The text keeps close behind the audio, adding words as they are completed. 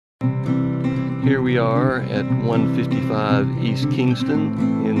Here we are at 155 East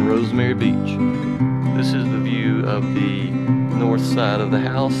Kingston in Rosemary Beach. This is the view of the north side of the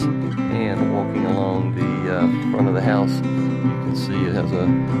house, and walking along the front of the house, you can see it has a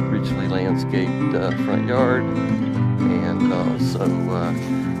richly landscaped front yard, and also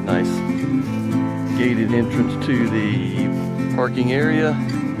nice gated entrance to the parking area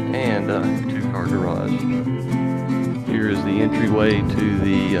and two-car garage. Here is the entryway to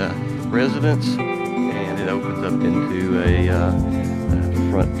the residence, and it opens up into a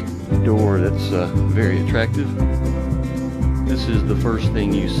front door that's very attractive. This is the first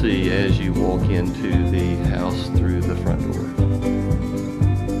thing you see as you walk into the house through the front door.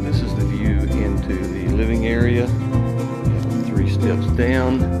 This is the view into the living area. 3 steps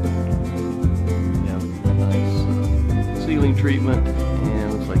down. You have a nice ceiling treatment, and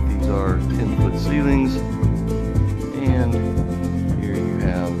it looks like these are 10-foot ceilings. And here you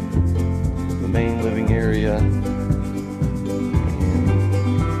have the main living area, and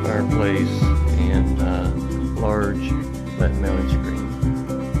fireplace, and large flat mounted screen.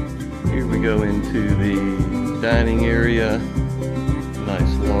 Here we go into the dining area.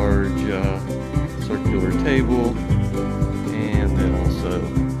 Nice large circular table, and then also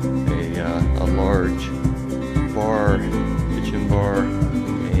a large bar, kitchen bar,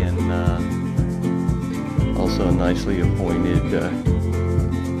 and also a nicely appointed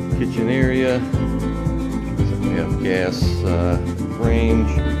kitchen area. We have gas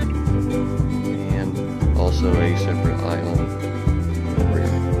range, and also a separate island in the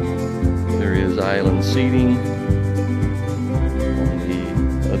rear. There is island seating on the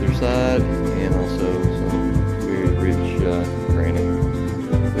other side, and also some very rich granite.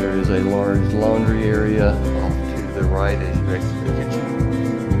 There is a large laundry area off to the right as you exit the kitchen.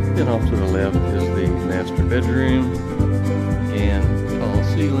 Then off to the left is the master bedroom, and tall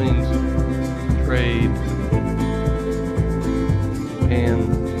ceilings, trade, and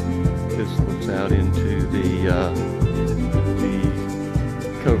this looks out into the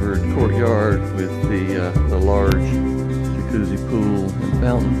covered courtyard with the large jacuzzi pool and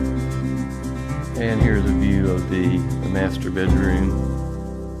fountain. And here's a view of the master bedroom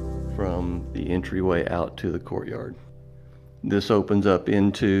from the entryway out to the courtyard. This opens up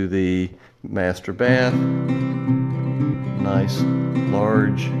into the master bath. Nice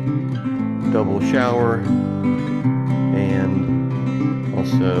large double shower, and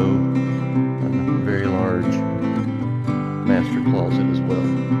also a very large master closet as well.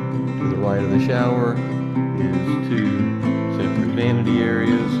 To the right of the shower is 2 separate vanity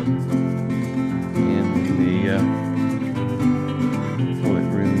areas, and the toilet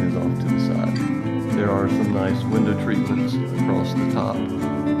room is off to the side. There are some nice window treatments across the top of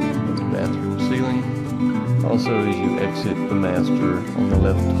the bathroom ceiling. Also, as you exit the master, on the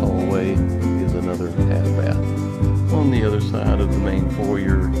left hallway is another half bath. On the other side of the main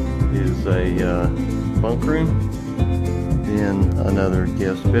foyer is a bunk room, then another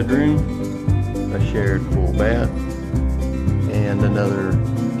guest bedroom, a shared full bath, and another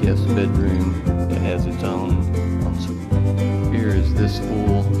guest bedroom that has its own ensuite. Here is this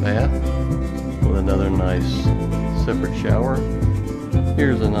full bath with another nice separate shower.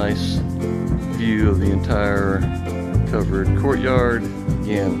 Here's a nice view of the entire covered courtyard.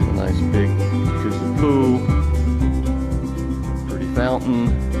 Again, a nice big jacuzzi pool, pretty fountain,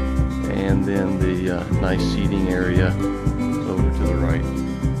 and then the nice seating area over to the right.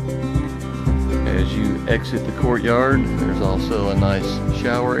 As you exit the courtyard, there's also a nice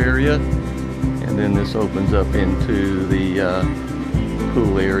shower area, and then this opens up into the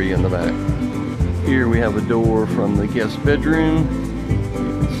pool area in the back. Here we have a door from the guest bedroom.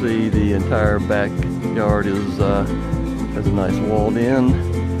 You can see the entire backyard is has a nice walled in,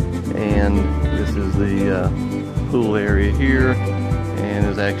 and this is the pool area here, and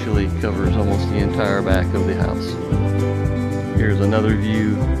it actually covers almost the entire back of the house. Here's another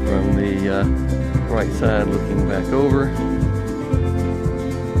view from the right side, looking back over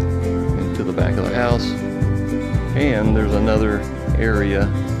into the back of the house, and there's another area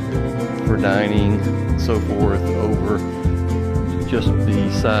for dining and so forth over just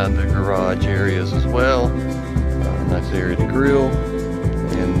beside the garage areas as well. Nice area to grill,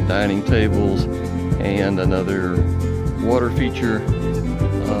 and dining tables, and another water feature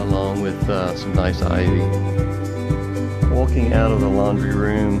along with some nice ivy. Walking out of the laundry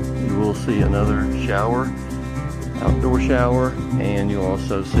room, you will see another shower, outdoor shower, and you'll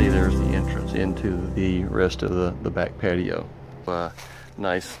also see there's the entrance into the rest of the back patio.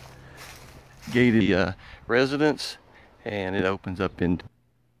 Nice gated residence, and it opens up into.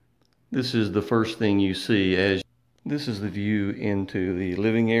 This is the first thing you see as this is the view into the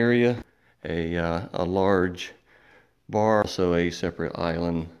living area. a large bar, also a separate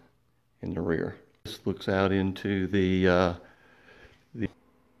island in the rear. This looks out into to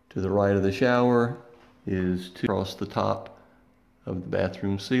the right of the shower is across the top of the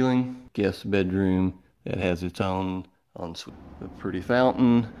bathroom ceiling. Guest bedroom that has its own ensuite. The pretty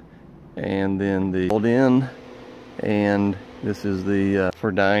fountain, and then the in, and this is the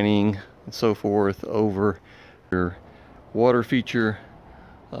for dining and so forth over your water feature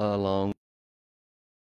along